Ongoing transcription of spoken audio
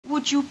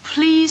would you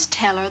please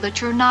tell her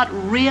that you're not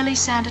really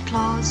Santa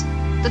Claus?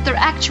 That there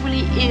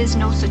actually is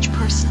no such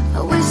person?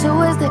 I wish I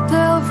was the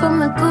girl from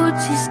the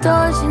Gucci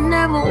store. She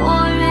never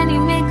wore any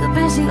makeup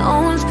and she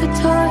owns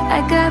couture.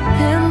 I got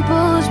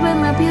pimples where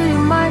my beauty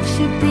mark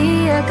should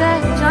be. I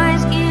got dry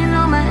skin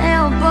on my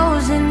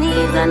elbows and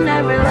knees. I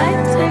never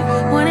liked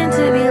her, wanted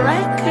to be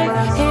like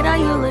her. Hate how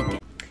you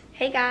look.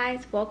 Hey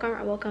guys,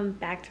 welcome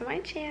back to my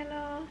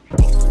channel.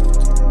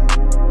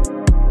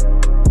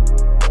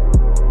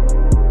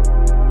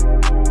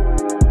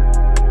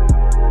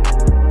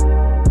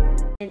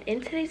 And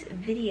in today's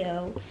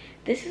video,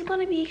 this is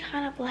going to be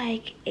kind of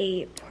like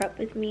a prep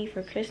with me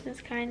for Christmas,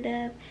 kind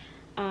of.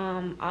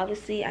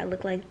 Obviously I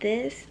look like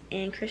this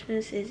and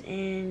Christmas is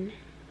in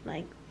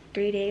like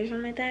 3 days or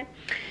something like that.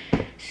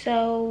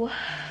 So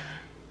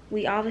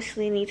we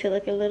obviously need to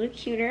look a little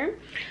cuter.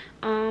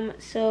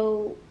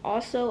 So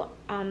also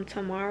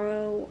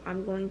tomorrow I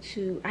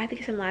have to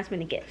get some last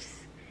minute gifts.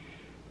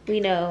 We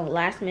know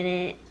last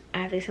minute, I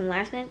have to get some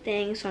last minute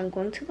things, so I'm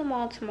going to the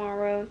mall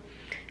tomorrow.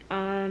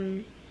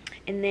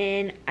 And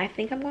then I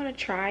think I'm going to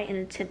try and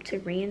attempt to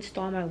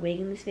reinstall my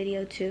wig in this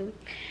video too,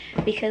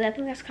 because I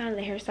think that's kind of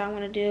the hairstyle I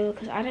want to do,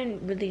 because I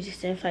didn't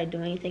feel like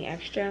doing anything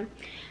extra,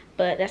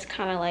 but that's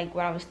kind of like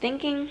what I was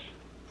thinking.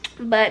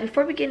 But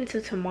before we get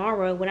into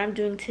tomorrow, what I'm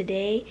doing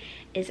today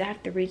is I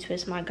have to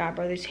retwist my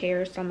godbrother's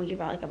hair, so I'm gonna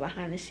give out like a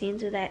behind the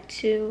scenes of that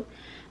too.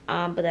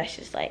 But that's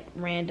just like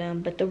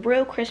random. But the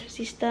real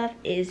Christmassy stuff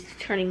is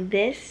turning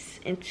this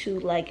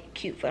into like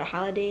cute for the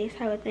holidays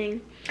type of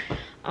thing.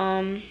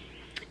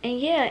 And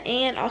yeah,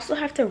 and also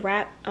have to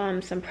wrap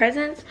some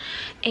presents,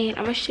 and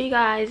I'm gonna show you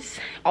guys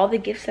all the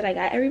gifts that I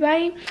got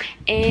everybody.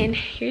 And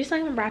here's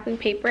like my wrapping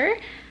paper.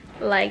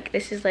 Like,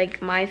 this is like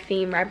my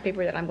theme wrapping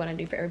paper that I'm gonna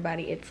do for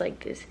everybody. It's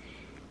like this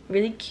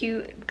really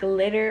cute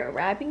glitter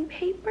wrapping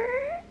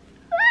paper.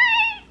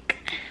 Like,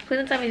 please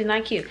don't tell me it's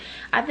not cute.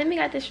 I think we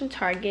got this from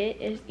Target.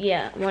 It's,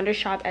 yeah, Wonder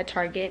Shop at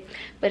Target,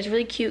 but it's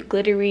really cute,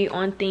 glittery,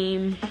 on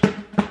theme,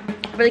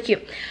 really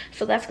cute.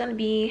 So that's gonna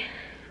be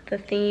the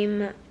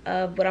theme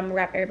of what I'm gonna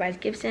wrap everybody's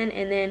gifts in.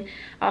 And then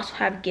I also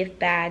have gift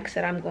bags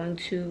that I'm going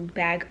to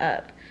bag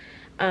up.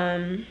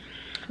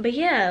 But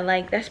yeah,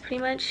 like that's pretty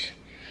much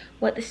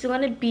what this is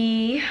going to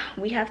be.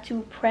 We have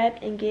to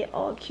prep and get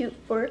all cute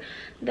for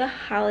the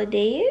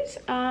holidays.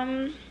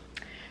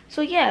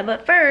 So yeah,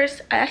 but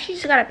first I actually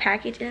just got a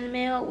package in the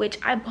mail, which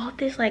I bought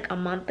this like a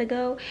month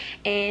ago,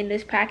 and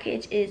this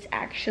package is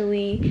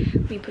actually,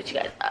 let me put you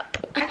guys up.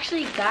 I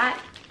actually got,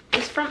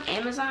 it's from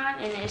Amazon,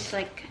 and it's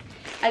like,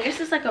 I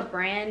guess it's like a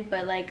brand,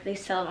 but like they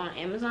sell it on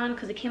Amazon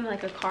because it came with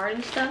like a card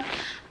and stuff.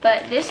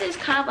 But this is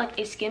kind of like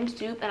a Skims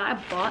dupe, and I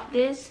bought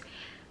this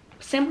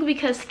simply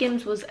because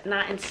Skims was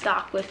not in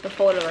stock with the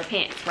fold-over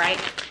pants, right?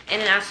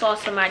 And then I saw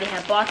somebody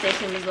had bought this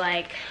and was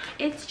like,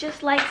 it's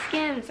just like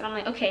Skims. And I'm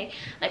like, okay.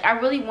 Like, I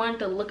really wanted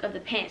the look of the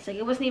pants. Like,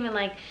 it wasn't even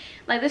like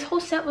this whole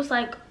set was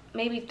like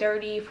maybe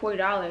 $30,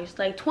 $40,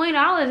 like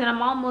 $20, and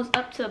I'm almost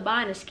up to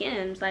buying a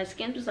Skims. Like,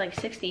 Skims was like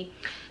 $60,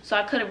 so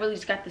I could have really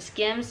just got the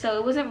Skims. So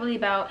it wasn't really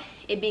about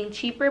it being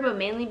cheaper, but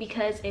mainly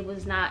because it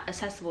was not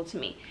accessible to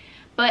me.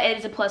 But it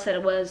is a plus that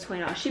it was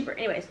 $20 cheaper.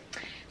 Anyways,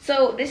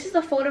 so this is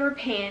the fold-over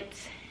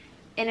pants,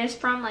 and it's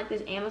from like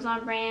this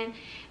Amazon brand.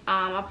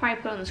 I'll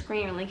probably put it on the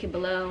screen or link it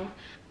below.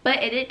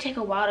 But it did take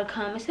a while to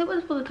come. It said it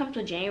was supposed to come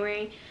till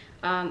January.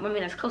 I mean,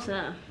 that's close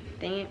enough,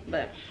 dang it.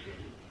 But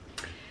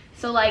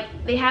so like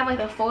they have like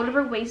a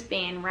fold-over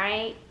waistband,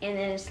 right? And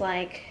then it's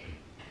like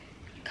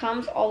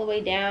comes all the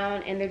way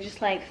down, and they're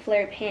just like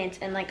flared pants.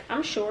 And like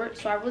I'm short,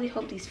 so I really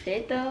hope these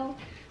fit though.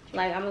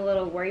 Like, I'm a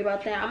little worried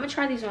about that. I'm gonna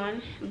try these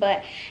on.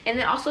 But, and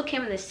it also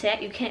came in the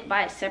set. You can't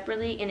buy it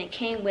separately. And it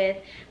came with,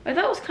 I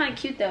thought it was kind of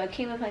cute though. It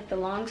came with like the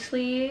long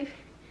sleeve.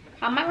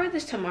 I might wear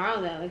this tomorrow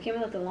though. It came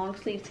with like the long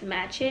sleeve to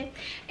match it.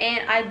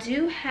 And I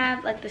do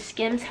have like the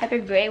Skims Heather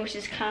Gray, which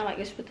is kind of like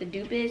this what the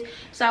dupe is.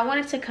 So I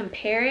wanted to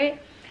compare it.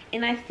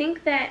 And I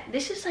think that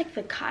this is like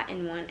the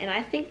cotton one. And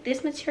I think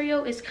this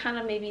material is kind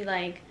of maybe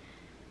like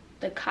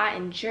the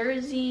cotton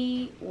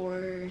jersey,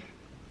 or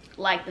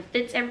like the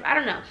fits, I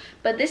don't know.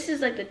 But this is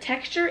like the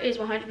texture is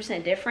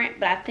 100% different,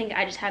 but I think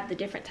I just have the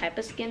different type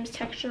of Skims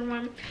texture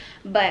one.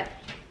 But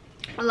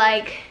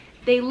like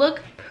they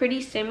look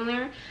pretty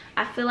similar.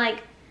 I feel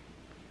like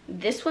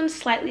this one's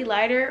slightly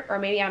lighter, or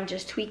maybe I'm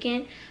just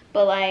tweaking,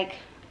 but like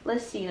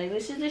let's see, like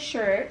this is the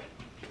shirt,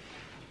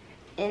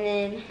 and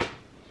then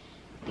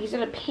these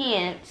are the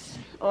pants.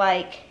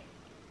 Like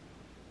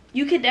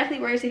you could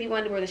definitely wear this if you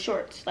wanted to wear the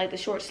shorts, like the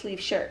short sleeve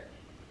shirt.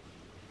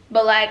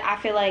 But like I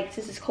feel like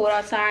since it's cold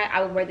outside,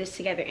 I would wear this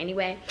together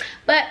anyway.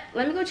 But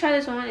let me go try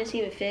this on and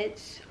see if it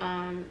fits,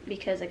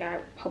 because like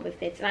I hope it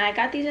fits. And I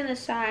got these in the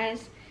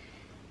size,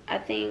 I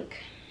think,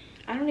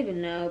 I don't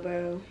even know,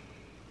 bro.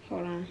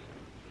 Hold on.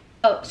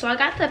 Oh, so I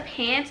got the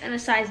pants in a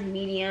size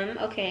medium.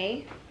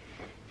 Okay,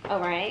 all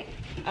right.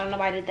 I don't know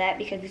why I did that,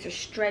 because these are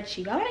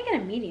stretchy. Why would I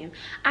get a medium?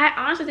 I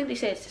honestly think they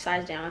said it's a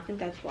size down. I think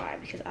that's why,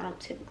 because I don't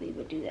typically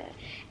would do that.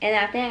 And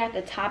I think I got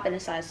the top in a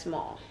size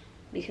small,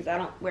 because I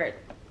don't wear it.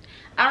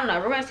 I don't know.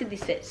 We're gonna see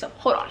these fit. So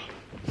hold on.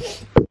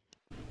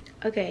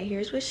 Okay,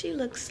 here's what she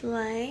looks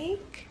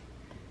like.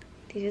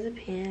 These are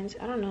the pants.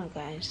 I don't know,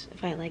 guys,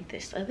 if I like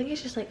this. I think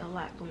it's just like a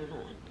lot going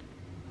on.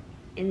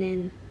 And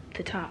then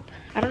the top.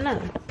 I don't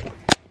know.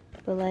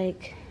 But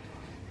like,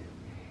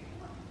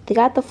 they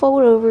got the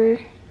fold over,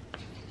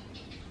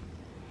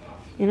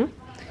 you know?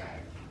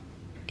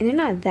 And they're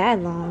not that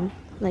long.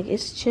 Like,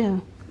 it's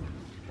chill.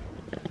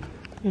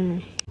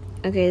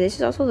 Okay, this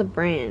is also the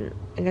brand.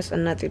 I guess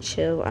another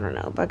chill. I don't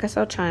know. But I guess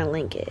I'll try and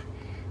link it.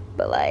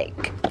 But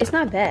like, it's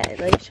not bad.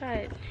 Like, try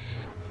it.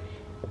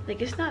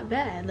 Like, it's not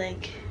bad.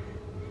 Like,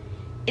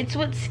 it's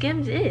what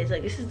Skims is.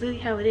 Like, this is literally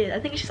how it is. I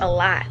think it's just a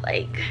lot.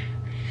 Like,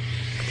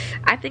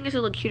 I think it's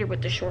a little cuter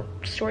with the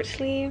short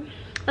sleeve.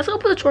 Let's go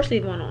put the short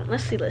sleeve one on.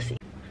 Let's see.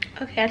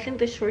 Okay, I think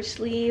the short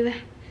sleeve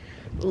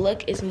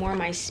look is more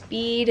my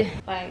speed.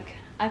 Like,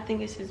 I think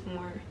this is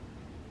more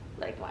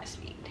like my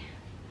speed.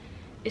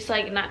 It's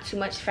like not too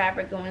much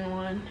fabric going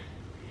on.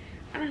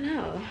 I don't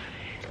know.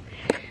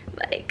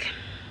 Like,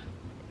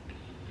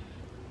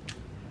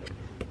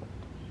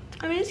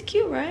 I mean, it's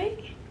cute, right?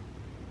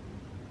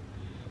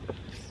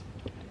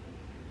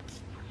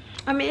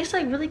 I mean, it's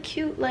like really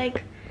cute,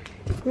 like,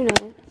 you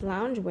know,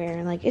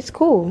 loungewear. Like, it's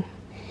cool.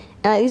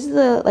 And these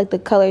are the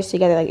colors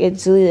together. Like,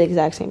 it's literally the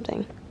exact same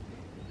thing.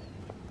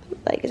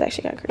 Like, it's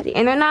actually kind of crazy.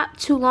 And they're not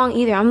too long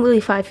either. I'm literally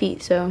 5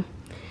 feet, so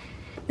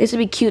this would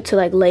be cute to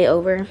like lay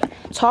over.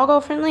 Tall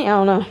girl friendly?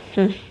 I don't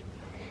know.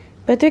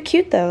 But they're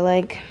cute though.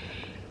 Like,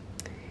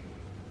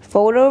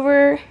 fold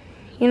over,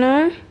 you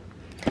know?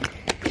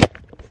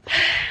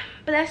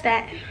 But that's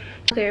that.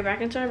 Okay, we're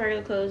back into our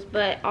regular clothes.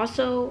 But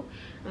also,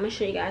 I'm gonna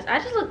show you guys. I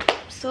just look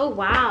so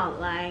wild.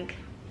 Like,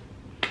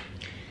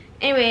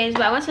 anyways,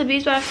 but I went to the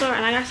beauty supply store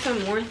and I got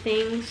some more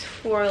things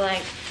for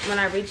like when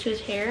I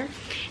retwist hair.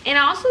 And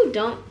I also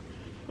don't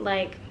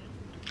like,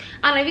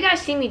 I don't know if you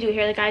guys see me do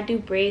hair, like I do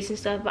braids and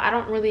stuff, but I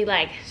don't really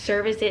like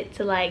service it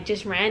to like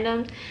just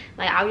randoms.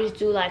 Like, I'll just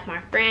do like my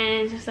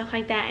friends and stuff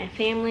like that and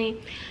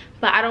family.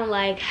 But I don't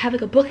like have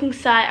like a booking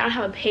site. I don't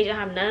have a page. I don't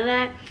have none of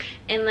that.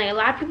 And like a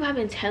lot of people have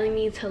been telling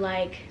me to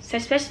like,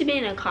 especially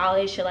being in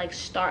college, to like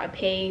start a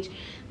page,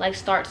 like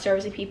start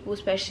servicing people,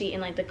 especially in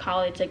like the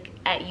college, like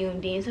at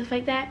UMD and stuff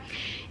like that.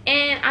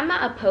 And I'm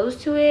not opposed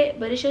to it,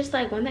 but it's just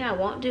like one thing I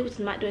won't do is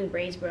I'm not doing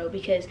braids, bro.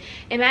 Because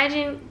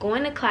imagine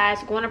going to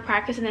class, going to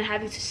practice, and then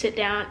having to sit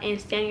down and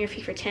stand on your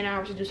feet for 10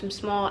 hours to do some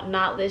small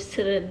knotless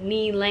to the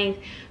knee length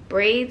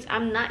braids.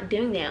 I'm not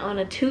doing that on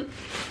a Tuesday.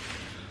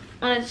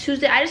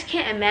 I just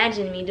can't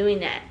imagine me doing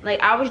that. Like,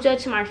 I was doing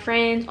it to my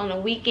friends on the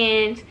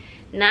weekends,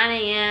 9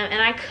 a.m.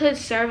 and I could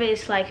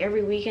service like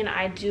every weekend.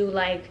 I do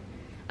like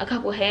a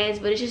couple heads,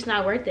 but it's just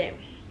not worth it.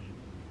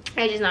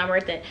 It's just not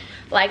worth it.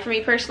 Like, for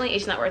me personally,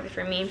 it's not worth it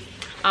for me.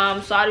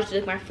 So I'll just do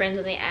like my friends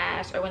when they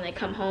ask, or when they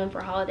come home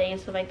for holiday and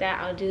stuff like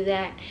that. I'll do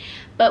that.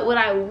 But what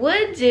I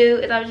would do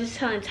is, I was just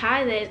telling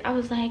Ty this, I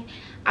was like,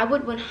 I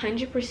would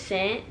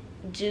 100%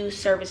 do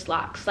service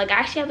locks. Like, I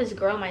actually have this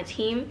girl on my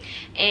team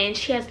and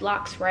she has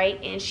locks,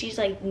 right? And she's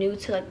like new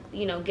to like,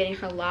 you know, getting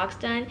her locks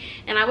done.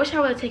 And I wish I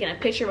would have taken a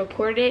picture,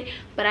 recorded it,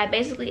 but I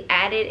basically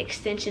added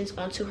extensions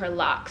onto her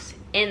locks.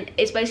 And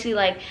it's basically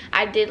like,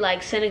 I did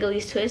like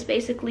Senegalese twist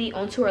basically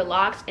onto her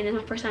locks, and it's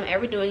my first time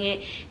ever doing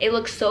it. It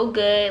looks so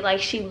good. Like,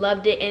 she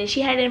loved it, and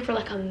she had it in for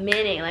like a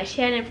minute. Like,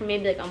 she had it in for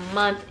maybe like a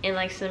month and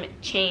like some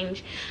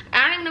change.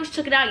 I don't even know if she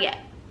took it out yet.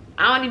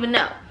 I don't even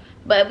know.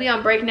 But we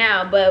on break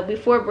now, but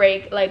before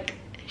break, like,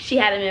 she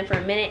had them in for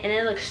a minute, and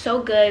it looks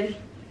so good.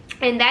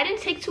 And that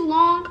didn't take too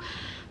long,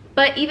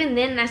 but even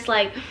then, that's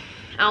like,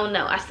 I don't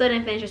know, I still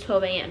didn't finish at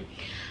 12 a.m.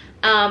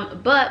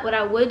 But what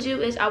I would do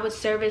is I would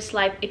service,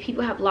 like, if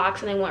people have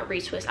locks and they want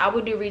retwist, I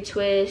would do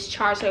retwist,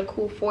 charge like a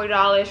cool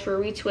 $40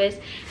 for a retwist.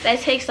 That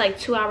takes like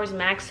 2 hours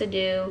max to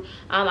do.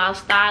 I'll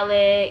style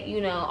it,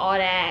 you know, all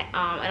that.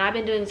 And I've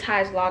been doing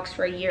Ty's locks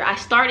for a year. I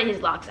started his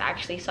locks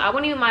actually, so I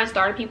wouldn't even mind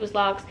starting people's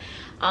locks.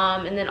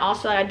 And then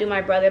also I do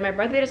my brother. My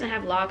brother doesn't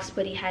have locks,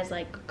 but he has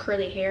like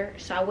curly hair,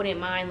 so I wouldn't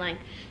mind like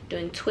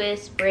doing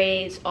twists,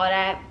 braids, all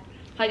that.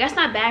 Like, that's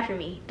not bad for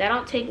me. That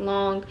don't take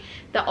long.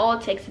 That all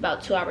takes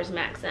about 2 hours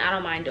max, and I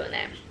don't mind doing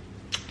that.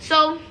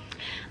 So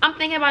I'm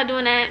thinking about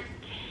doing that,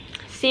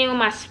 seeing what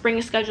my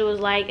spring schedule is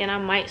like, and I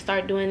might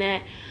start doing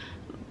that.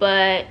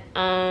 But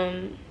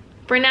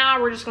for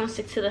now, we're just gonna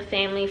stick to the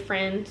family,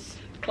 friends,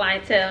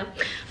 clientele.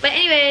 But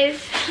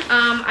anyways,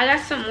 I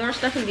got some more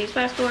stuff in the beauty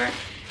supply store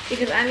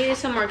because I needed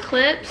some more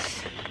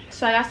clips.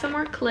 So I got some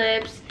more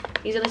clips.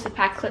 These are just the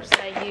pack clips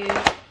that I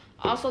use.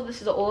 Also, this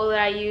is the oil that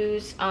I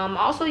use. I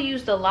also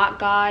use the Lock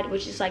God,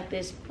 which is like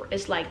this,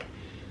 it's like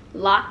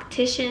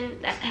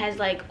loctician that has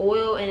like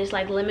oil, and it's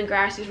like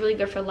lemongrass. It's really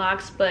good for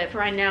locks. But for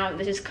right now,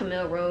 this is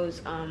Camille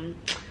Rose,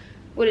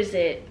 what is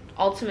it,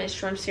 ultimate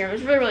shrimp serum.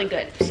 It's really, really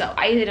good, so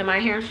I use it in my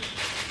hair.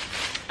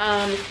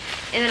 And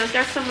then I've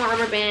got some more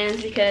rubber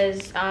bands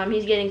because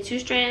he's getting 2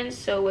 strands,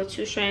 so with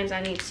 2 strands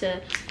I need to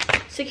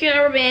secure the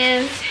rubber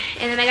bands.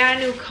 And then I got a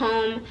new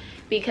comb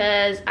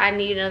because I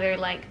need another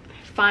like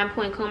fine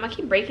point comb. I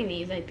keep breaking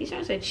these. Like, these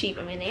aren't so cheap.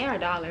 I mean, they are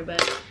 $1,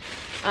 but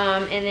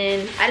And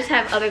then I just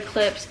have other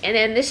clips. And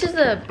then this is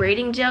the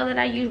braiding gel that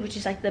I use, which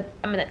is like the,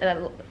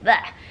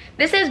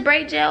 this is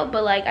braid gel,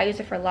 but like I use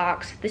it for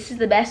locks. This is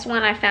the best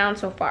one I found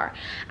so far.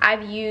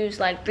 I've used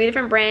like 3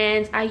 different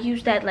brands. I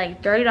used that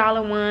like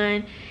 $30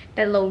 one,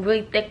 that little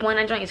really thick one.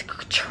 That joint is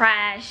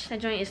trash. That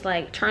joint is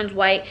like turns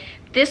white.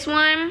 This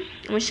one,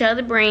 I'm gonna show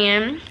the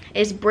brand.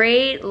 It's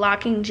braid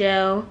locking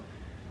gel.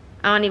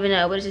 I don't even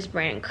know, what is this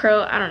brand?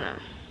 Curl, I don't know.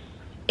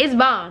 It's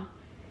bomb.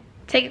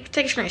 Take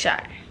a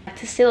screenshot.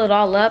 To seal it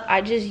all up,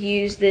 I just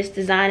use this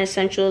Design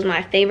Essentials,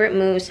 my favorite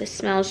mousse. It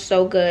smells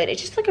so good.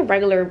 It's just like a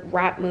regular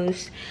wrap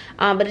mousse,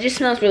 but it just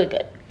smells really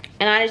good.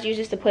 And I just use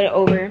this to put it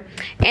over. And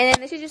then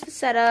this is just a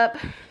setup,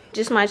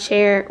 just my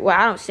chair. Well,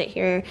 I don't sit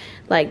here.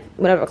 Like,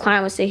 whatever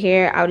client would sit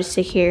here, I would just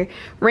sit here.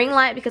 Ring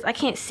light, because I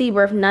can't see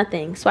worth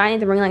nothing. So I need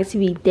the ring light to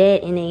be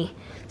dead in a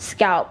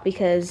scalp,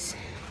 because,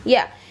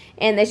 yeah.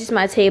 And this is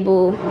my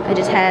table. It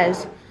just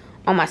has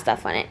all my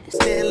stuff on it.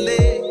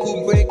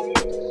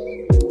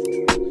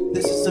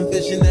 This is some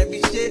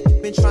visionary shit.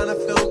 Been trying to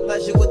film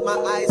pleasure with my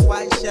eyes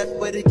wide shut,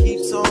 but it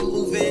keeps on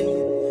moving.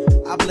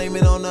 I blame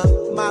it on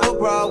the model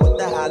bra with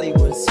the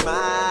Hollywood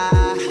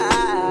smile.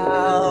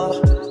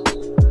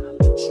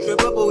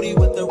 Stripper booty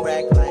with the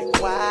rack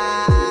like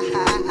wow.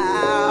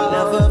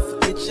 Never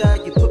forget ya,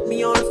 you put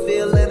me on a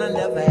feeling I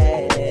never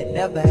had,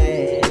 never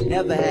had,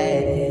 never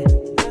had.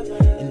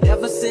 And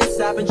ever since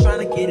I've been trying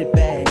to get it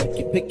back,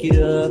 you pick it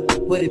up,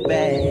 put it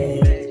back.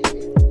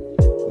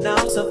 Now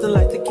I'm something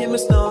like the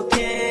chemist on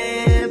campus.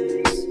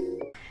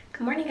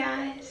 Good morning,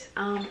 guys.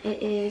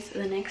 It is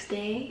the next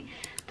day.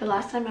 The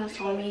last time y'all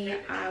saw me,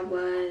 I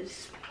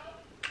was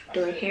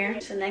doing hair.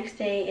 So next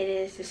day, it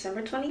is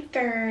December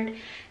 23rd,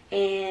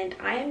 and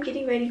I am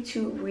getting ready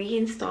to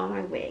reinstall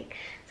my wig.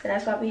 So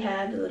that's why we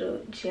have the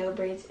little gel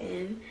braids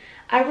in.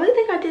 I really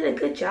think I did a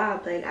good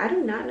job. Like, I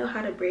do not know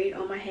how to braid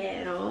on my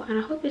head at all, and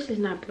I hope this is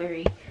not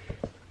blurry.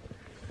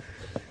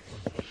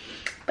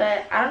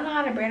 But I don't know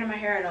how to braid on my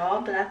hair at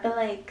all, but I feel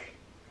like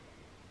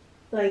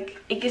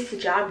it gets the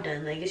job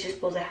done. Like, it's just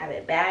supposed to have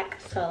it back.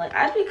 So like,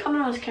 I just be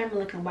coming on this camera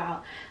looking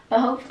wild, but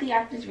hopefully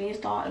after this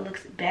reinstall it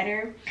looks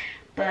better.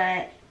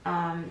 But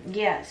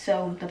yeah,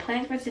 so the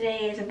plan for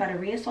today is I'm about to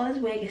reinstall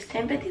this wig. It's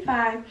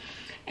 10:55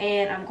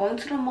 and I'm going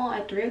to the mall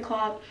at 3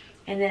 o'clock,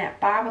 and then at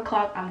 5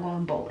 o'clock I'm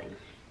going bowling.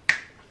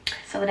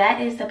 So that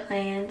is the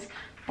plans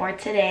for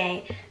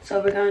today.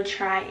 So we're gonna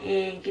try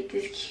and get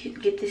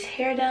this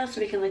hair done so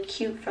we can look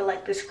cute for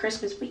like this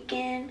Christmas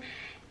weekend.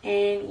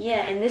 And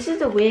yeah, and this is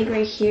the wig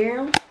right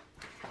here.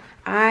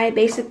 I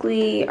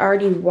basically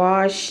already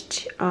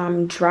washed,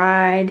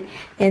 dried,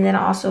 and then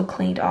I also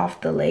cleaned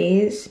off the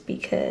lace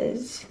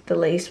because the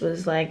lace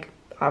was like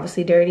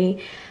obviously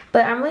dirty.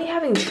 But I'm really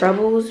having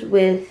troubles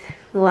with,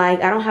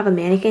 like, I don't have a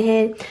mannequin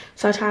head,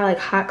 so I try to like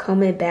hot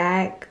comb it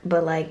back,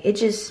 but like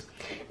it's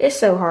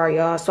so hard,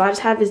 y'all. So I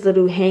just have this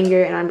little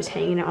hanger and I'm just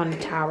hanging it on the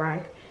towel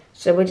rack,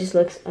 so it just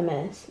looks a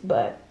mess.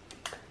 But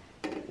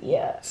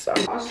yeah, so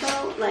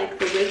also like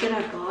the wig that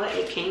I bought,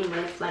 it came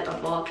with like a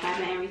ball cap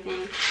and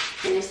everything,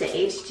 and it's the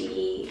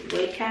HD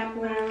wig cap or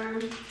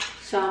whatever.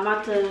 So I'm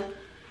about to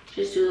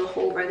just do the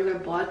whole regular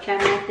bald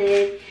cap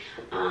method.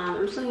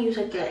 I'm just gonna use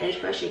like the edge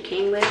brush it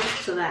came with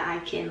so that I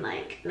can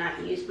like not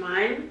use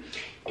mine.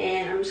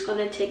 And I'm just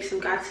gonna take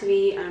some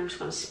Got2b and I'm just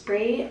gonna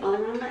spray it all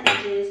around my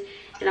edges,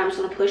 and I'm just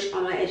gonna push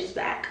all my edges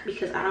back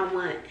because I don't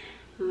want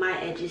my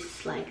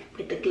edges like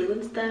with the glue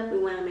and stuff. We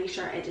want to make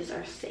sure our edges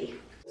are safe.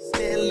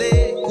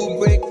 Stanley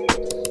Kubrick.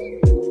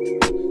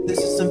 This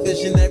is some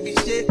visionary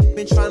shit.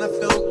 Been trying to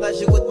film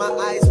pleasure with my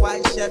eyes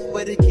wide shut,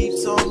 but it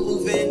keeps on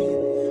moving.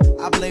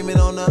 I blame it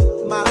on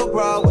the model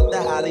bra with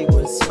the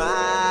Hollywood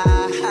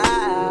smile.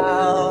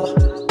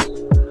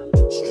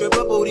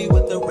 Stripper booty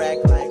with the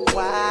rack like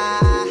wow.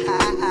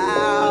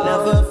 I'll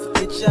never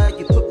forget ya,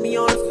 you put me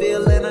on a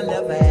feeling I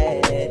never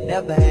had,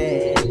 never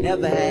had,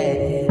 never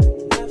had.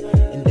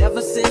 And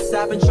ever since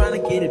I've been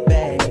trying to get it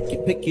back, you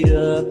pick it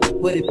up,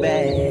 put it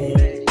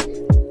back.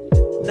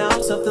 Now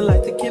I'm something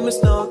like the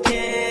chemist on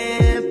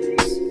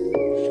campus,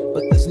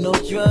 but there's no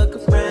drug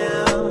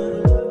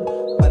around.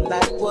 I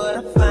like what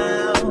I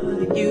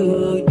found in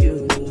you.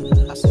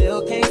 I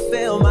still can't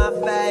feel my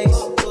face.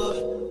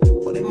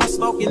 What am I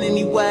smoking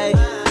anyway?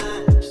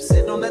 She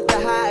said don't let the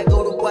high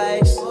go to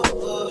waste.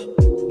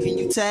 Can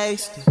you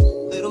taste it?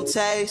 Little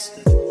taste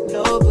it.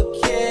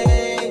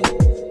 Novocaine,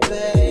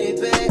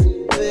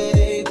 baby,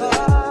 baby.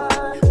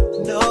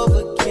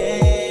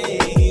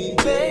 Novocaine,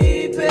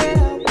 baby.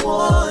 I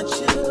want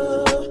you.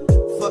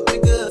 Fuck me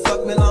good,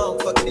 fuck me long,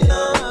 fuck me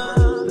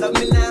long. Love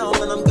me now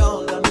when I'm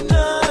gone, love me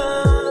now.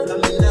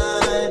 Love me now,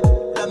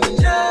 love me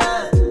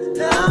now.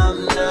 Numb,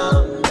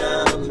 numb,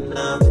 numb,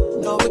 numb.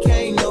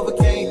 Novocaine,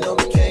 Novocaine,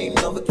 Novocaine,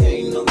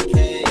 Novocaine,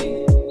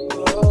 Novocaine.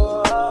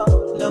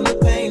 Oh, numb the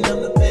pain,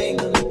 numb the pain,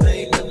 numb the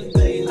pain, numb the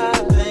pain, numb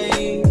the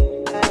pain.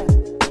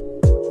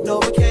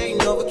 Novocaine.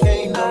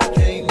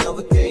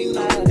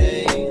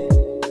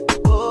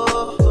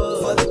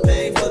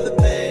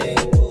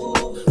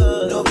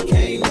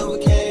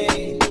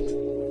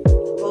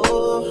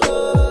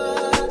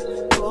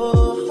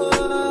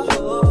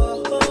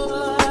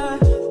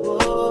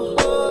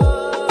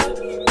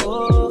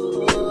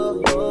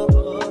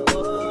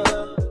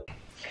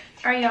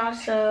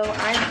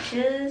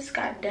 just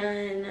got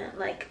done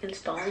like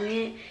installing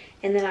it,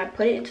 and then I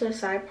put it into a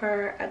side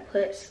part. I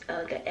put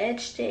the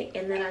edge stick,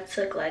 and then I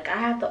took like, I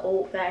have the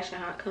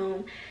old-fashioned hot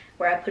comb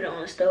where I put it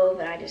on the stove,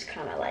 and I just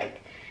kind of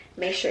like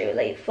make sure it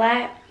laid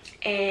flat.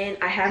 And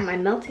I have my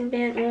melting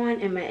band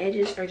on, and my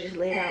edges are just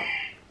laid out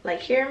like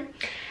here.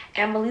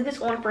 And I'm gonna leave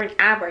this on for an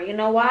hour. You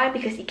know why?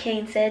 Because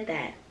Kane said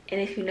that,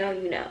 and if you know,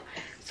 you know.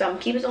 So I'm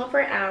gonna keep this on for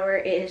an hour.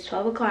 It is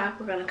 12 o'clock.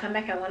 We're gonna come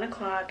back at 1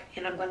 o'clock,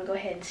 and I'm gonna go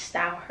ahead and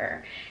style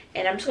her.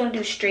 And I'm just gonna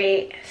do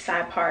straight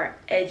side part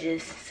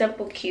edges,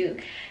 simple, cute,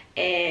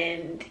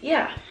 and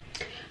yeah.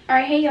 All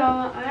right, hey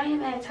y'all, I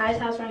am at Ty's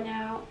house right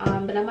now,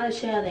 but I'm about to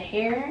show you the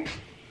hair.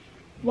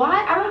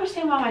 Why? I don't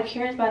understand why my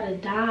Karen's about to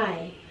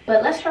die,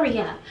 but let's hurry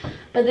up.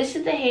 But this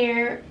is the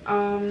hair.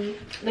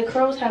 The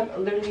curls have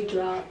literally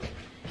dropped.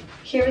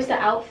 Here is the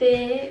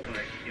outfit.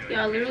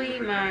 Y'all, literally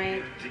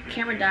my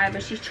camera died,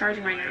 but she's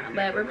charging right now.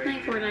 But we're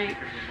playing Fortnite.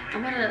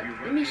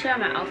 Let me show you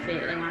my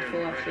outfit, like my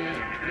full outfit,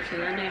 because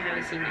I know you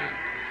haven't seen that.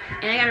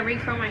 And I gotta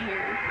recurl my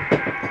hair.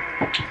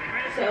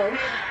 So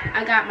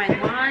I got my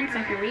wand so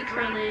I can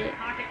recurl it,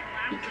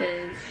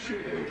 because she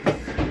is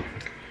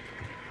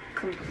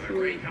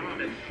completely,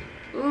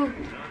 ooh.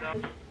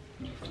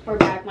 We're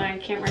back. My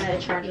camera had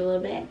to charge a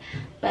little bit,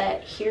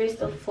 but here's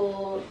the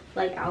full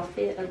like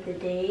outfit of the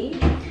day.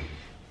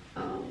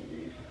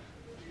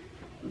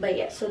 But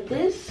yeah, so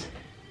this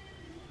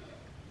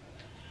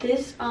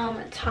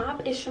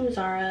top is from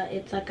Zara.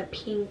 It's like a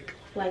pink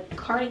like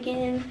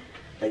cardigan,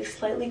 like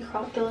slightly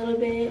cropped a little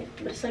bit,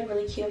 but it's like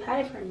really cute. I've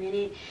had it for a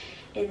minute.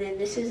 And then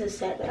this is a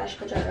set that I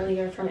showed you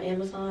earlier from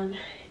Amazon.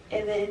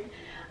 And then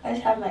I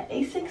just have my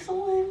Asics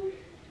on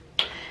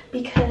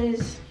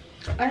because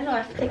I don't know,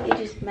 I feel like they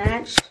just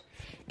matched.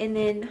 And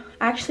then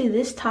actually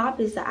this top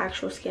is the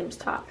actual Skims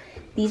top.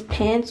 These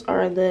pants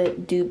are the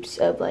dupes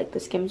of like the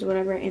Skims or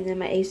whatever, and then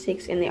my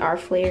Asics, and they are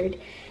flared.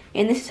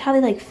 And this is how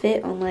they like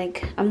fit on,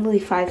 like, I'm really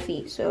 5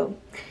 feet, so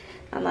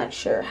I'm not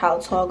sure how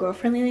tall girl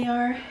friendly they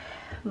are,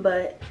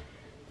 but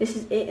this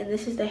is it. And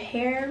this is the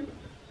hair.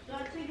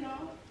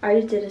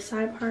 I just did a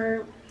side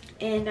part,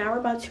 and now we're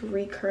about to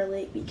recurl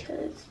it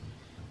because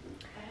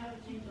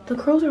the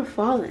curls are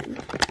falling.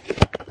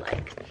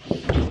 Like,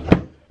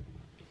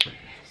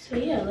 so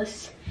yeah,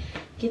 let's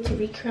get to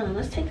recurling.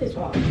 Let's take this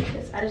off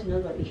because I just know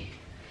it's gonna be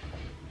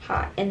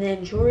hot. And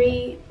then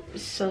jewelry,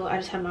 so I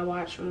just have my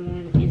watch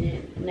on, and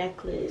then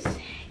necklace,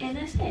 and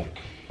that's it.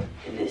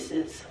 And this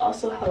is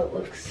also how it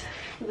looks,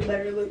 the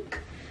better look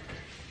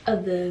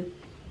of the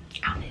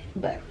outfit.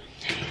 But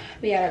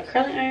we got our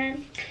curling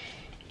iron,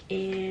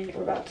 and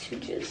we're about to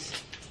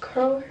just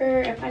curl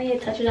her. If I need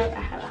to touch it up,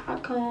 I have a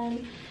hot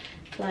comb,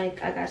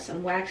 like I got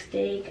some wax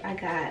stick, I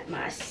got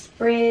my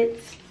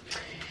spritz.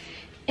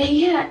 And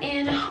yeah,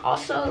 and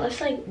also let's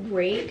like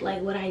rate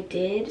like what I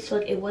did. So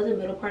like it was a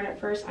middle part at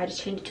first, I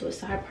just changed it to a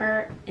side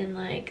part, and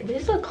like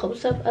this is a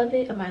close-up of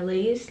it, of my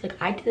lace.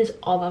 Like I did this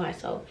all by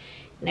myself,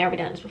 never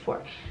done this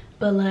before,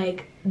 but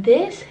like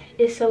this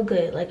is so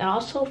good. Like I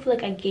also feel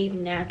like I gave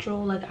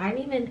natural, like I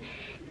didn't even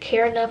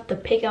care enough to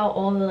pick out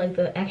all the like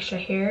the extra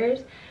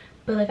hairs,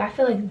 but like I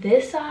feel like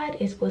this side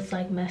is what's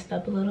like messed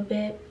up a little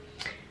bit,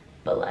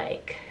 but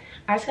like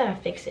I just gotta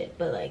fix it.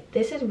 But like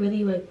this is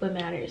really like what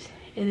matters.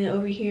 And then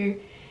over here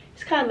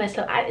it's kind of messed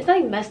up. It's not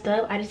even messed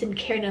up, I just didn't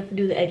care enough to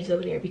do the edges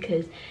over there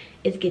because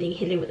it's getting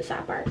hidden with the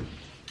side part.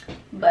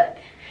 But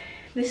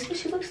this is what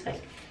she looks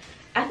like.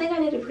 I think I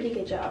did a pretty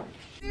good job.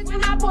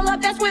 When I pull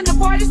up, that's when the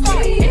party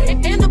starts.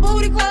 In the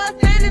booty club,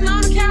 standing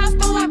on the couch,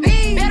 through my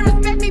beat. Better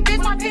respect me,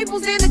 bitch, my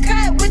people's in the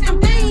cut with them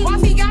things.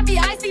 Wifey got me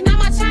icy, now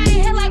my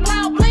chain hit like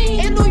loud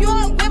bling. In New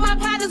York, with my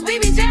partners, we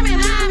be jamming,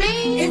 I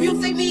mean. If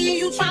you see me and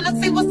you tryna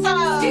see what's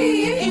up,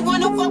 he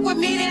wanna fuck with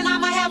me, then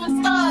I'ma have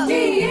him stuck.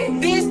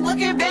 Bitch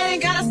looking bad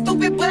and got a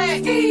stupid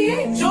butt.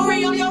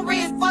 Jewelry on your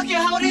wrist, fuck it,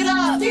 hold it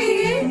up.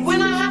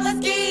 When I holla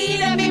ski,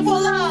 let me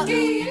pull up.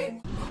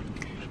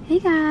 Hey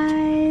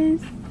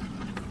guys.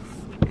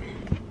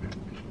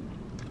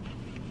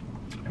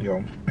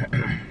 Yo.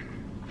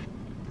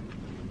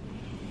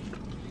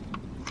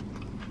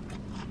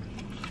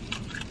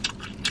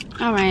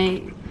 All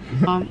right.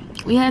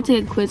 We had to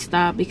take a quick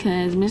stop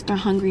because Mr.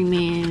 Hungry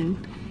Man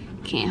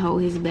can't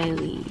hold his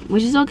belly,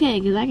 which is okay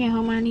because I can't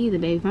hold mine either,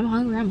 baby. If I'm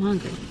hungry, I'm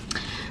hungry.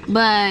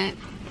 But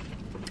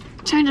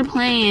change of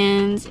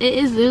plans. It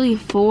is literally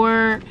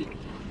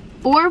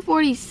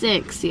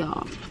 4:46,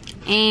 y'all.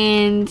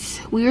 And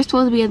we were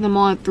supposed to be at the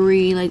mall at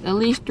 3, like at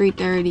least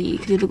 3:30,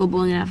 because we have to go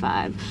bowling at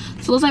 5.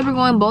 So it looks like we're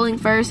going bowling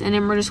first, and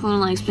then we're just going to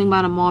like swing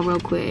by the mall real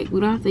quick. We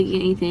don't have to get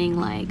anything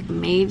like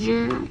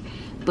major,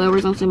 but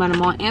we're going to swing by the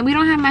mall. And we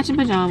don't have matching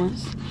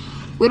pajamas.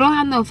 We don't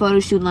have no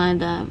photo shoot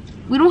lined up.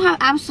 We don't have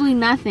absolutely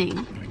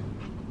nothing.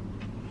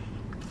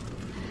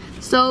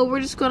 So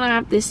we're just going to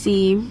have to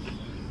see.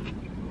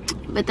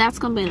 But that's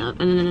going to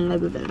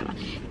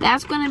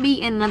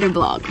be another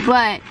vlog.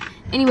 But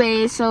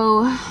anyway,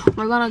 so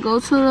we're gonna go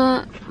to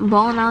the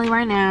bowling alley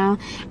right now,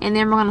 and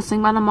then we're gonna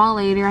swing by the mall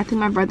later. I think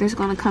my brother's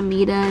gonna come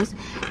meet us,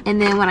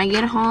 and then when I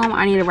get home,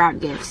 I need to wrap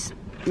gifts.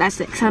 That's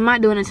it. Cause I'm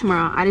not doing it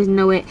tomorrow. I just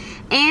know it.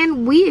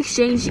 And we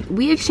exchange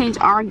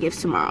our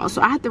gifts tomorrow.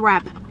 So I have to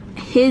wrap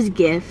his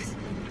gift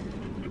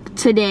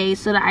today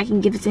so that I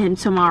can give it to him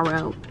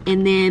tomorrow.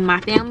 And then my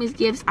family's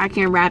gifts, I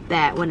can wrap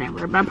that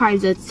whenever. But I'll probably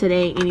do it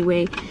today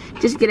anyway.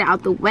 Just get it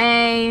out the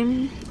way.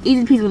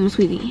 Easy peasy, little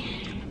sweetie.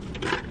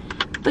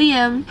 But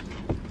yeah.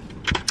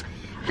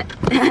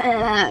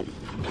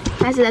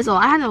 That's all.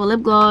 I have no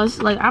lip gloss.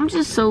 Like, I'm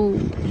just so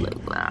like,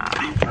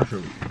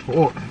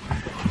 oh,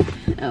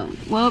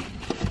 well.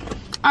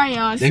 Alright,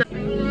 y'all. So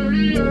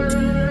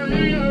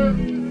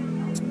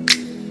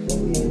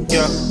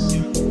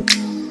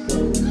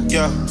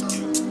yeah.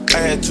 I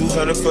had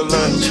 200 for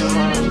lunch.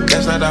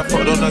 Last night I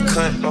fucked on the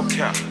cunt.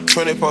 Okay.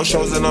 24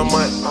 shows in a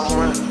month.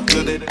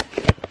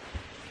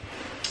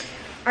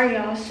 Alright,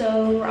 y'all.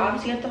 So we're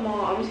obviously at the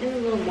mall. I was in a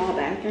little mall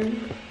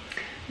bathroom,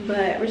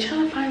 but we're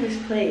trying to find this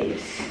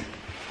place.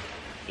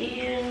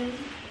 And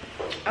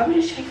I was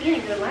just checking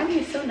in. The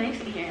library is so nice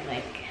in here.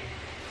 Like,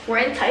 we're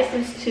in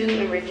Tyson's too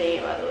in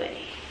Virginia, by the way.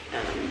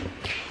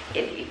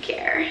 If you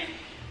care.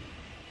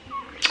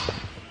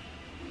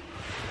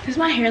 Does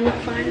my hair look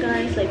fine,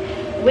 guys? Like,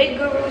 wig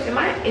gurus,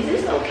 is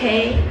this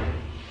okay?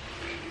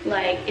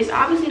 Like, it's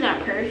obviously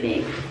not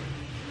perfect,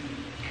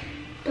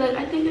 but like,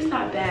 I think it's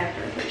not bad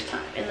for the first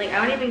time. And like,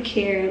 I don't even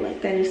care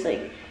like that it's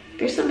like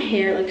there's some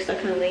hair like stuck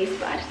in the lace,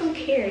 but I just don't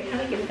care. It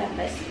kind of gives that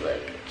messy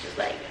look. Just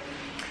like,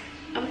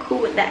 I'm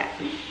cool with that.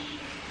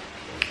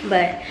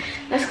 But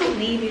let's go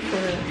leave before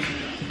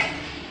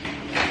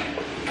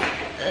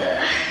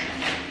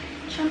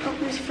trying to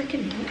open this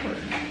freaking door.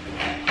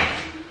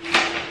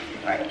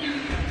 Alright.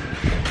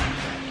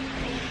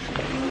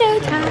 No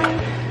time.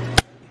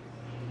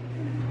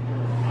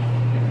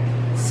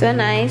 So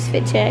nice,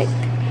 fit check.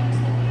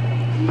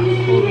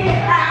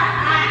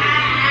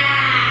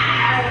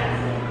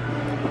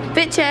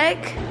 Fit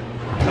check.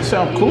 That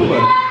sounds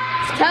cooler.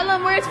 Tell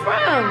them where it's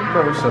from.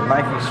 Bro, it's a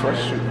Nike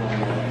sweatshirt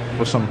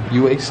with some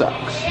UA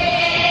socks.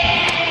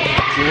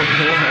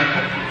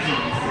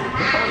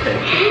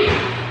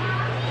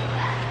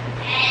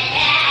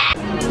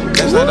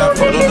 Last night I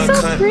put on the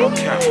cunt.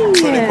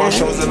 24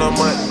 shows in a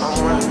month.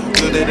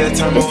 Good at that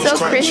time, it's I was so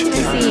crunch.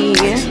 Christmassy.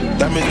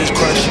 Diamond is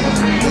crush.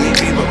 Louis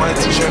V, but my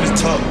t-shirt is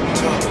tough.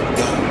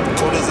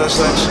 Cold as a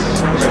slash.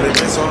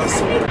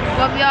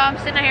 Well, y'all, I'm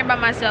sitting out here by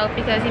myself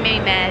because he made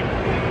me mad.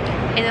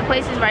 And the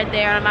place is right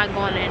there, and I'm not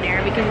going in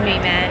there because he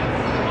made me mad.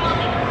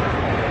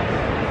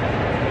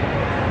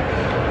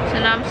 So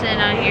now I'm sitting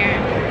out here.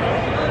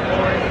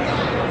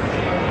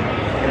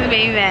 He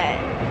made me mad.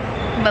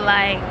 But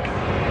like,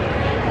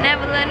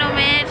 never let no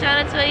man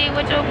try to tell you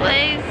what your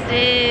place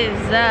is.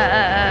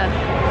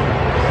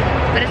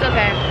 But it's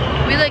okay.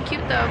 We look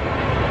cute though.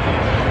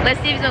 Let's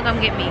see if he's gonna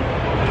come get me.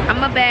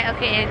 I'm a bet,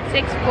 okay, at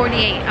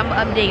 6:48, I'm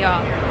gonna update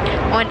y'all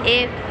on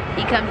if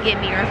he comes get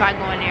me or if I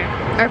go in there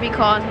or if he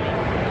calls me.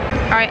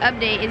 Alright,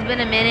 update. It's been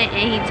a minute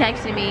and he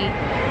texted me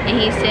and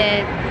he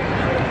said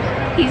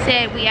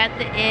we at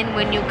the end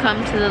when you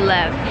come to the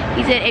left.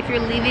 He said if you're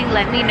leaving,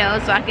 let me know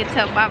so I can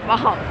tell my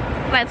mom.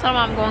 I told him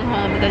I'm going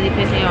home because he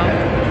pissed me off.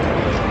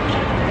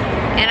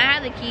 And I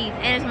have the keys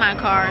and it's my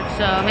car,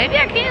 so maybe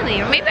I can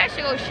leave. Or maybe I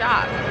should go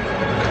shop.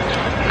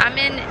 I'm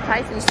in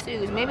Tyson's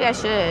too, so maybe I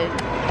should.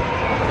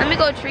 Let me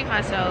go treat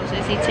myself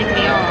since he took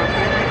me off.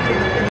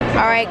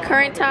 Alright,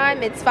 current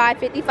time, it's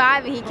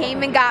 5:55 and he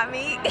came and got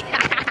me.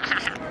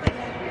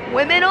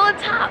 Women on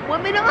top,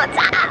 women on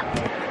top.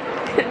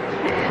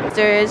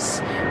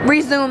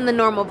 Resume the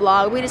normal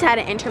vlog. We just had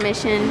an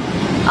intermission.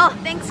 Oh,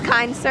 thanks,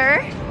 kind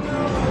sir.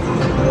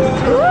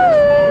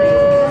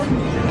 Ooh.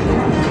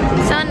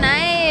 So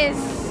nice.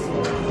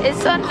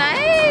 It's so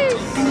nice.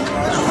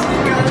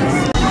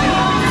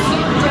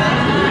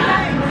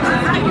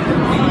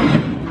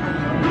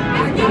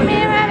 Come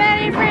here, my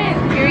very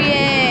friend.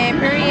 Period,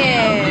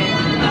 period.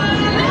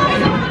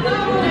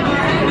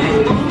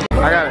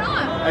 I got it.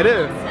 I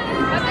did.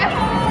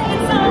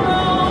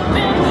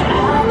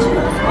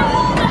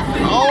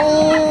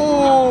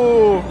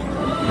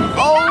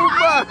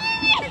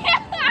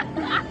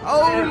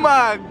 Oh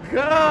my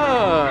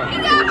god!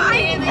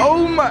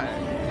 Oh my!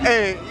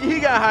 Hey, he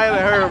got higher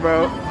than her,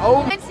 bro.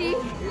 Oh.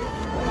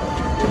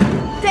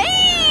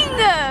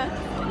 Dang!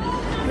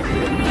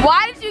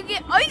 Why did you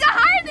get? Oh, you got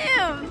higher than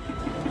him.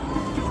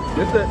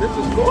 This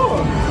is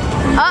score.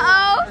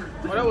 Oh.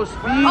 Oh, that was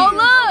speed. Oh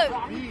look.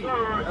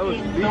 That was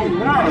speed. Oh,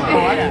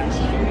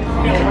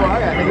 I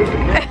got it.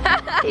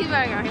 He's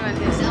running around. He wants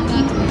this.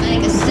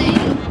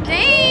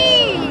 Dang!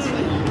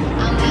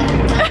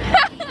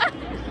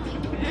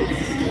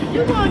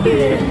 You gonna get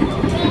it.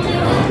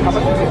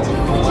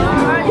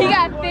 He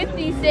got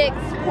 56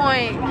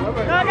 points.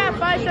 No, I got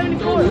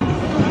 574.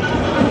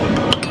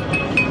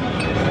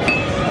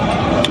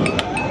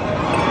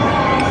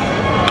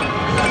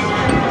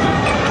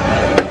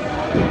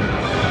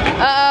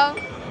 Uh-oh.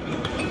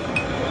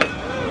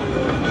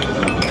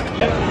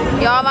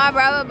 Y'all, my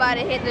brother about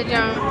to hit the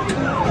jump.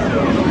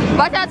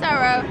 Watch out,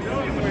 Taro.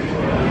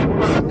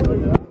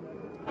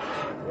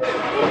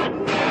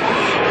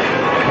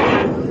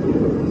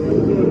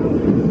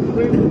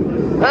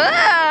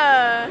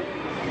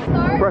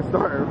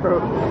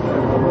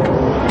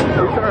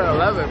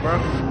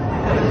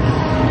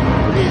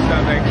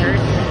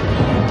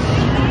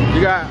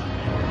 You got,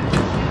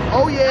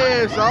 oh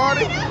yeah,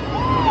 shorty.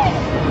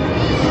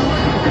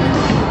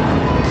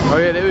 Oh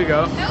yeah, there we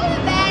go. That was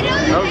bad.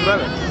 That was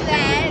better. That was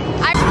bad.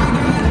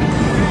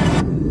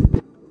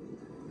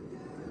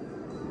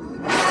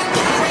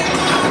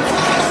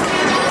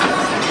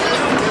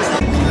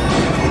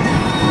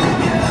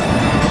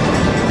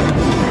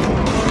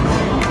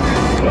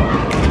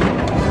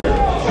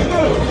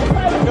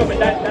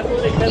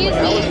 Excuse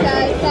me,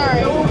 guys.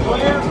 Sorry.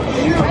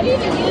 How do you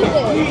even use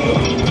it?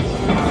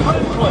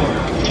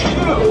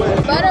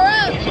 Butter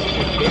up.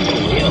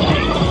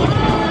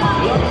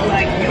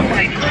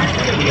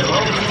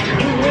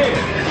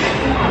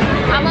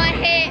 I'm gonna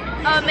hit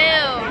a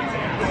mill,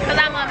 cause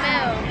I'm a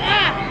mill.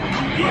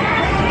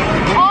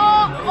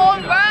 Oh, bro,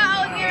 I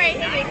was getting ready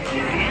to hit it.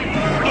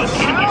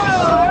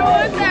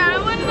 What's that? I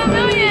wanted a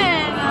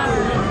million.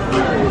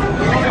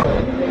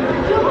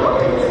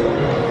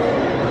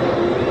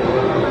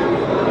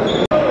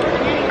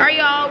 Alright,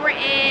 y'all, we're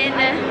in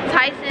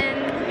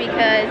Tyson's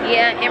because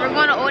and we're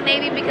going to Old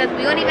Navy because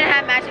we don't even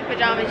have matching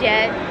pajamas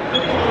yet.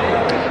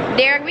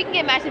 Derek, we can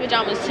get matching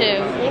pajamas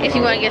too if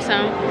you want to get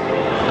some.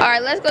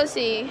 Alright, let's go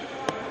see.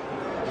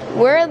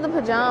 Where are the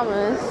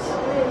pajamas?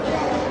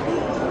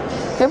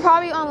 They're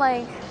probably on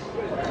like...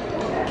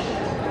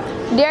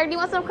 Derek, do you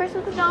want some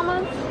Christmas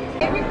pajamas?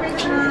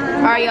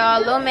 Alright, y'all,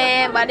 little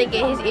man about to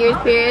get his ears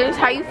pierced.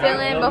 How you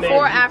feeling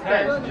before or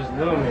after? Just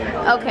little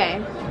man.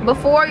 Okay.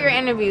 Before your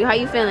interview, how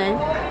you feeling?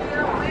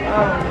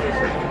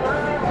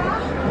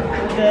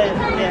 Good,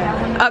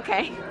 yeah.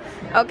 Okay.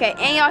 Okay,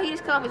 and y'all, he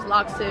just cut off his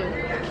locks too.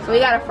 So he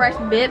got a fresh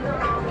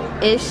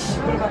bip-ish.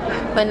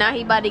 But now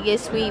he about to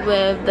get sweet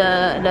with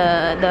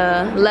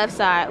the left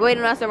side. Wait,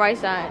 no, that's the right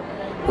side.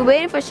 We're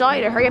waiting for Shawty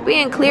to hurry up. We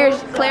didn't clear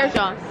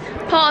y'all.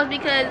 Pause,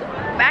 because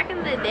back in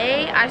the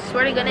day, I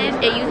swear to goodness,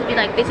 it used to be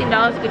like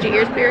 $15 to get your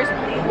ears pierced.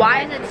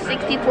 Why is it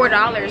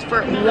 $64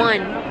 for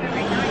one?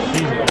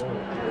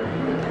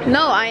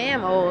 No, I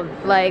am old.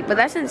 Like, but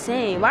that's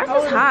insane. Why is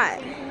this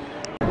hot?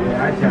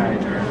 Yeah, I tried,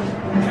 girl.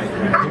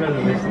 He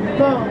doesn't listen.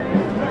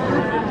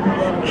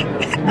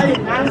 I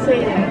did not say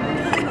that.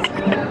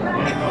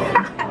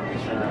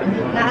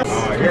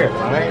 Oh, you're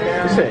fine.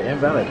 You said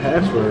invalid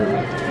password.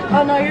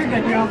 Oh no, you're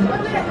good, girl.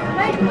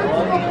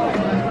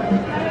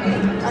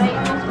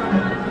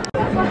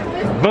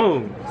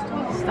 Boom.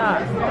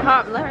 Stop.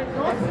 Hop, let her.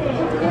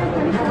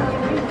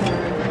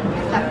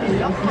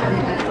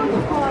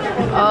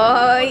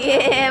 Oh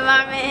yeah,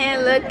 my man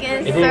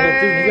looking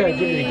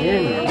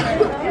sturdy.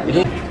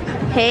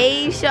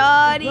 Hey,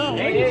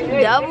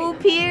 shawty. Double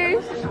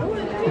pierce.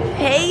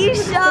 Hey,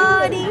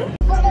 shawty.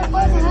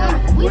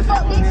 We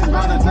fuck bitches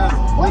by the time.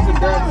 What's the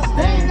best?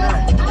 Staying up. I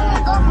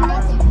ain't go for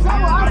nothing. So I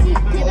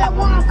just pick up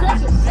one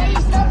clutch. Say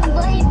something,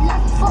 but he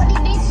bluffing. Fuck these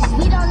bitches.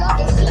 We don't love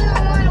it. She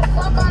don't wanna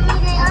fuck on me.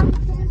 Then I'm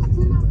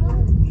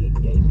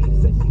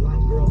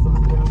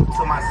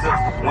to myself.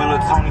 When Lil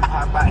Tony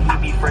pop out, he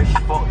be fresh as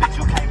fuck, bitch,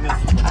 you can't miss.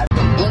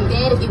 ain't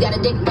dead if you got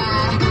a dick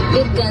by.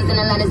 Big guns and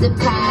a lot of zip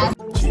ties.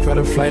 For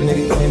the flight,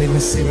 nigga can't even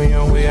see me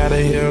on way out of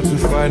here. I'm too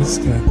far in the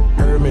sky.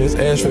 Heard me, it's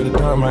ash for the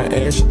dump, my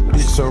ash.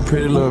 Bitch so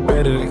pretty, little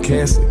better than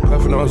Cassie.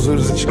 Puffin' on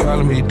Zooters and she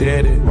calling me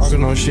daddy.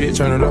 Walking on shit,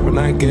 turn it up and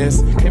I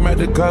guess. Came out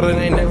the gutter,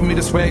 they ain't never me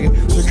the swagger.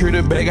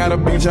 Security bag, got a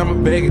bitch, I'm a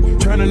bagger.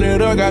 Turning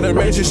it up, gotta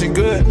make sure she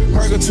good.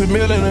 Park a 2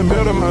 mil in the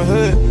middle of my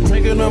hood.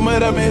 Drinking no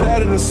mud, I made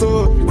out of the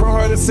sword. Chrome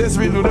heart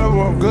accessory, do whatever,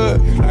 I'm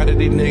good. A lot of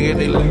these niggas,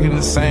 they looking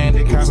the same.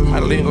 They copy my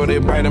lingo, they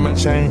biting my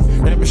chain.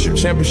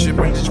 Championship,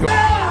 ranges go.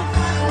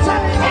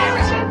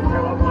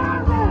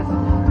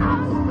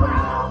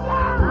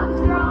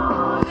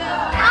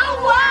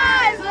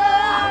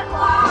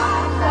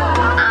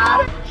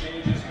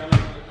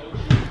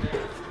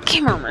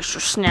 Come on, Mr.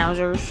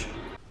 Schnauzers.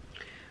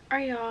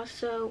 Alright, y'all,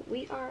 so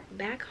we are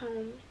back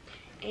home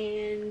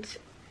and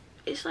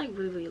it's like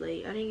really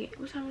late. I didn't get,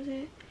 what time is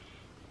it?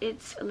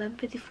 It's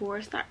 11:54.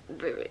 It's not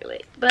really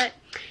late, but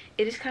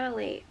it is kind of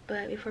late.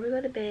 But before we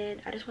go to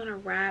bed, I just want to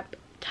wrap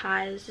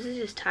ties. This is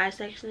just tie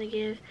section to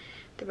give.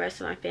 The rest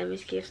of my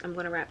family's gifts I'm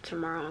going to wrap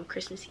tomorrow on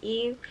Christmas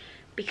Eve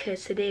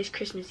because today is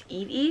Christmas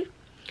Eve.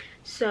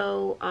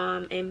 So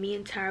and me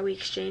and Ty, we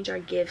exchange our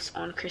gifts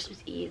on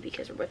Christmas Eve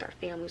because we're with our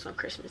families on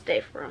Christmas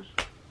Day for real.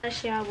 I'll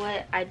show y'all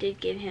what I did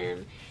get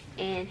him,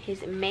 and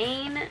his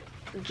main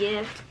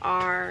gift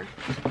are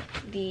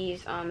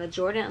these the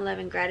Jordan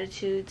 11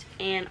 Gratitudes,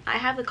 and I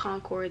have the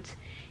Concords.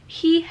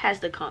 He has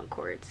the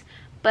Concords,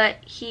 but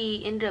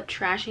he ended up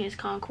trashing his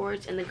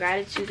Concords, and the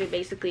Gratitudes are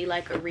basically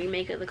like a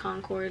remake of the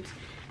Concords.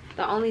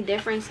 The only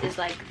difference is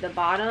like the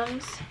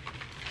bottoms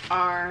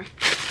are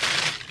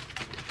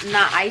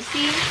not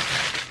icy.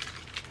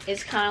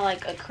 It's kind of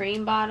like a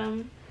cream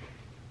bottom,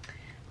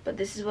 but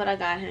this is what I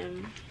got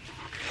him.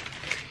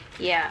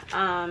 Yeah,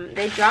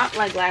 they dropped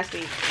like last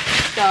week,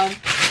 so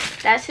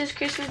that's his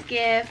Christmas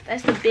gift.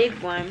 That's the big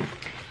one.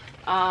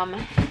 And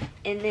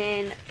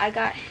then I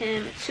got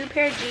him 2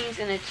 pair of jeans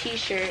and a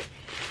t-shirt.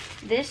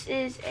 This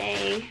is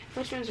a,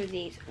 which ones are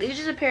these? These are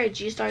just a pair of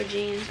G-Star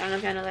jeans. I don't know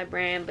if y'all know that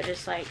brand, but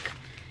it's like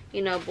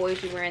you know,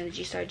 boys be wearing the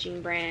G-Star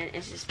jean brand.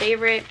 It's his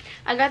favorite.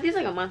 I got these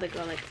like a month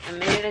ago, like a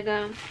minute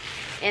ago.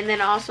 And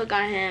then I also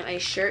got him a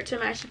shirt to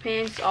match the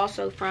pants,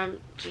 also from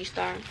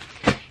G-Star.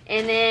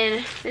 And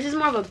then this is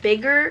more of a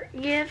bigger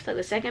gift, like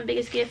the second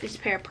biggest gift. This is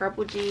a pair of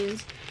purple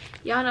jeans.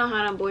 Y'all know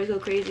how them boys go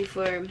crazy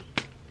for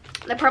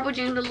the purple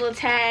jeans with a little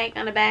tag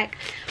on the back.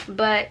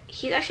 But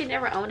he actually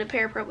never owned a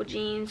pair of purple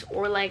jeans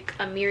or like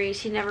a Miris.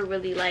 He never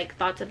really like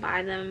thought to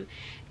buy them.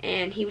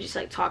 And he was just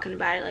like talking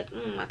about it, like,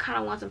 I kind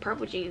of want some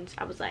purple jeans.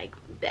 I was like,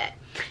 bet.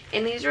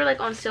 And these are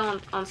like on sale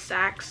on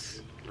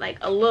Saks, like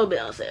a little bit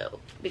on sale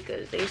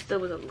because they still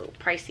was a little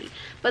pricey.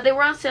 But they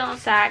were on sale on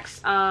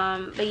Saks.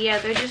 But yeah,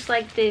 they're just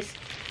like this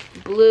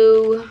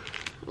blue,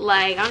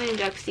 like, I don't even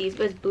know if you can see,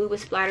 but it's blue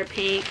with splatter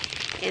pink.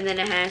 And then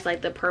it has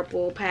like the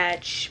purple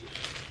patch.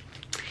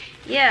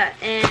 Yeah,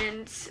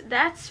 and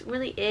that's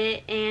really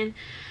it. And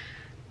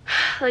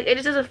like, it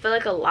just doesn't feel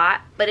like a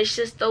lot, but it's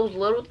just those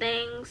little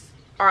things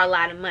are a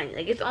lot of money.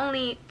 Like, it's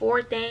only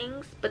 4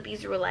 things, but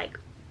these were like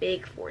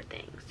big 4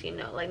 things, you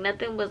know, like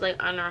nothing was like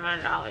under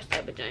 $100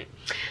 type of thing.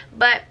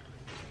 But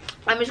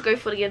I'm just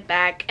grateful to give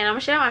back, and I'm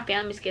gonna share my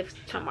family's gifts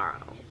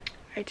tomorrow.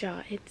 Alright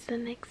y'all, it's the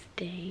next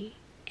day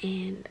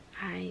and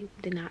I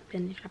did not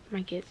finish wrapping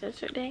my gifts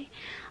yesterday,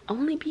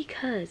 only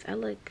because I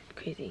look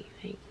crazy,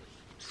 like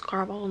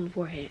scarf all on the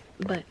forehead.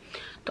 But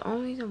the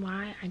only reason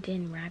why I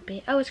didn't wrap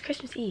it, oh, it's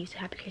Christmas Eve, so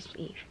happy Christmas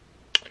Eve.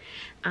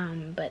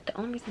 But the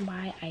only reason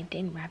why I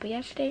didn't wrap it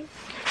yesterday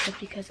was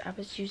because I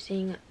was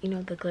using, you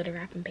know, the glitter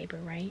wrapping paper,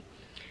 right?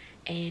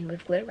 And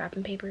with glitter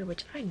wrapping paper,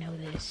 which I know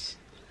this,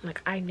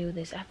 like I knew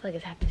this, I feel like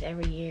this happens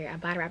every year. I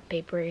buy wrapping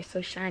paper, it's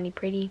so shiny,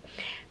 pretty,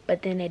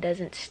 but then it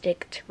doesn't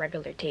stick to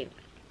regular tape.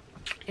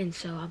 And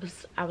so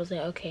I was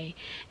like, okay.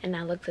 And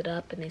I looked it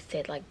up, and they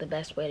said like the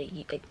best way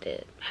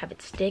to have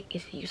it stick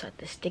is to use like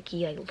the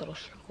sticky, like little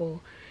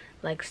circle,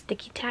 like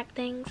sticky tack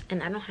things.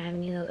 And I don't have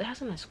any of those. It has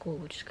them at school,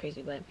 which is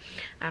crazy, but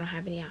I don't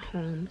have any at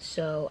home,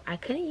 so I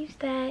couldn't use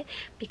that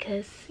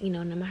because, you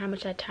know, no matter how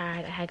much I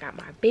tried, I had got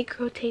my big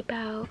girl tape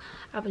out,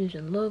 I was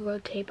using little girl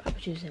tape, I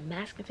was using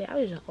masking tape, I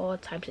was using all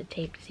types of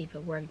tape to see if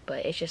it worked.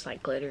 But it's just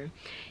like glitter,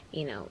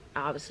 you know,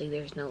 obviously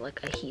there's no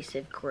like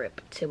adhesive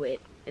grip to it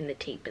in the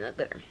tape and the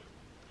glitter.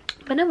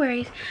 But no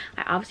worries,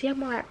 I obviously have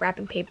more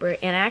wrapping paper,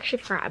 and I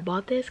actually forgot I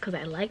bought this because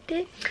I liked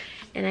it.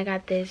 And I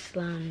got this,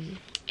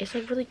 it's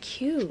like really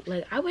cute.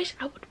 Like, I wish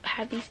I would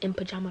have these in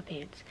pajama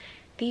pants.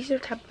 These are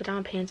the type of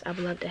pajama pants I would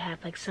love to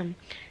have, like some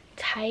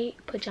tight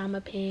pajama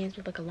pants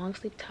with like a long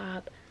sleeve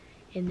top,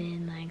 and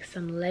then like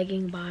some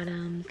legging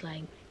bottoms.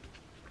 Like,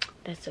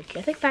 that's so cute.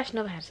 I think Fashion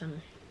Nova has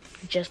some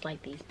just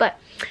like these, but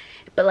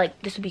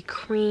like this would be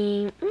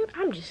cream.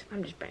 I'm just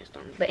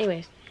brainstorming. But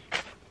anyways,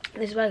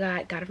 this is what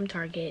I got it from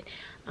Target.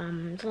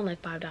 It's only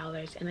like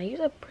 $5, and I use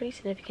a pretty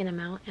significant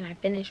amount, and I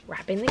finished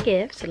wrapping the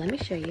gifts. So let me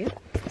show you.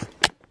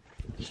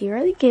 Here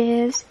are the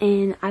gifts,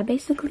 and I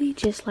basically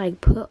just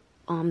like put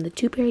the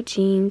 2 pair of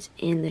jeans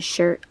and the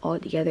shirt all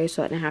together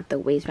so I didn't have to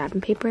waste wrapping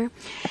paper.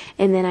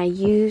 And then I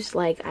used,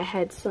 like, I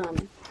had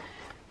some,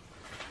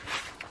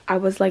 I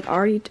was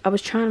trying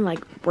to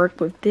like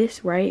work with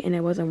this, right, and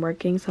it wasn't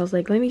working, so I was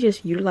like, let me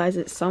just utilize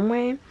it some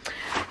way.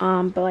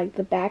 But like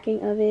the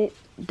backing of it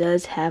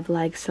does have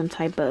like some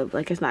type of,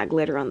 like, it's not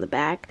glitter on the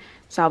back,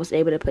 so I was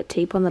able to put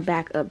tape on the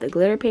back of the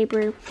glitter paper,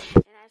 and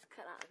I just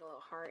cut out like a little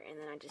heart, and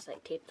then I just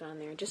like taped it on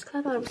there just because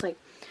I thought it was like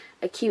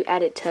a cute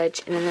added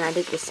touch. And then I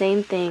did the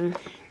same thing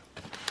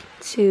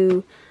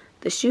to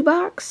the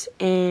shoebox,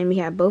 and we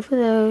have both of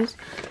those.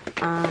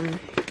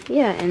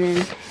 Yeah, and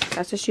then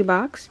that's the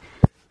shoebox.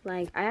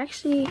 Like, I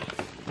actually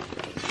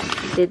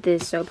did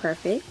this so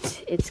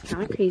perfect, it's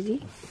kind of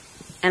crazy.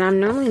 And I'm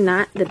normally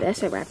not the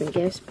best at wrapping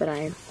gifts, but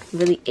I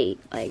really ate,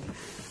 like,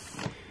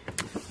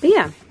 but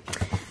yeah,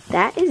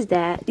 that is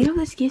that. You know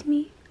what this gives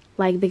me?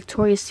 Like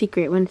Victoria's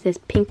Secret when it says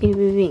pink, pink,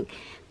 pink, pink.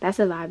 That's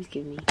the vibes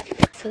give me.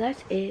 So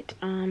that's it.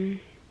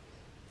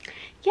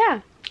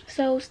 Yeah,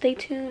 so stay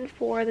tuned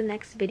for the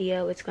next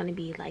video. It's gonna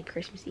be like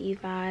Christmas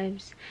Eve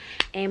vibes,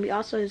 and we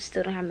also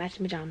still don't have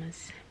matching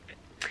pajamas.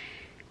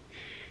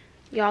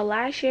 Y'all,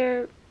 last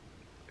year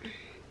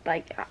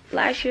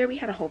we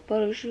had a whole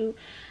photo shoot.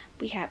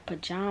 We had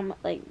pajama,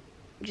 like,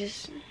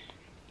 just,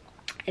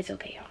 it's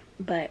okay, y'all,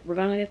 but we're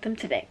gonna get them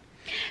today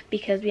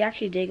because we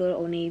actually did go to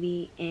Old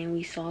Navy and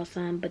we saw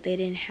some, but they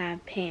didn't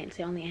have pants,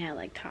 they only had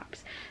like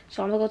tops.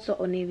 So I'm gonna go to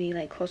Old Navy,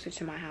 like, closer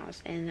to my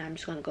house, and I'm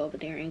just gonna go over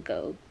there and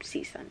go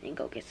see some and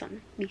go get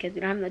some because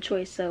we don't have no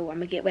choice, so I'm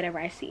gonna get whatever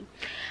I see.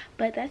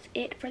 But that's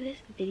it for this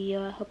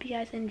video. I hope you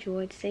guys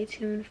enjoyed. Stay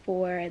tuned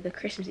for the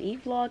Christmas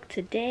Eve vlog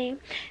today.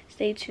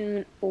 Stay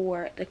tuned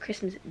for the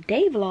Christmas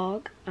Day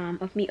vlog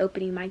of me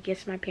opening my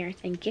gifts to my parents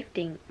and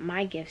gifting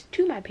my gifts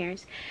to my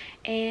parents.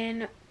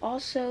 And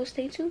also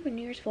stay tuned for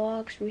New Year's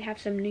vlogs. We have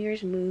some New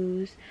Year's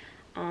moves,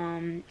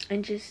 and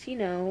just, you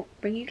know,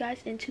 bring you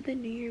guys into the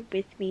new year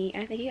with me.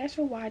 And thank you guys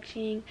for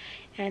watching,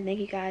 and thank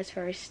you guys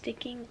for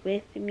sticking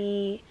with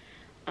me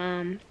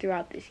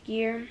throughout this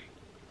year.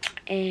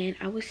 And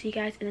I will see you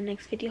guys in the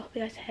next video. Hope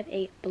you guys have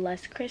a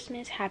blessed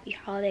Christmas, happy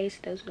holidays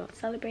to those who don't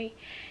celebrate,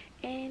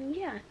 And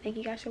yeah, thank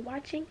you guys for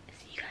watching.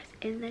 See you guys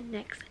in the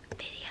next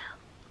video.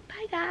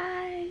 Bye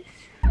guys.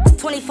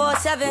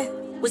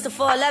 24/7, what's the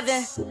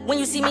 411? When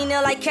you see me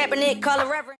kneel like Kaepernick, call a reverend.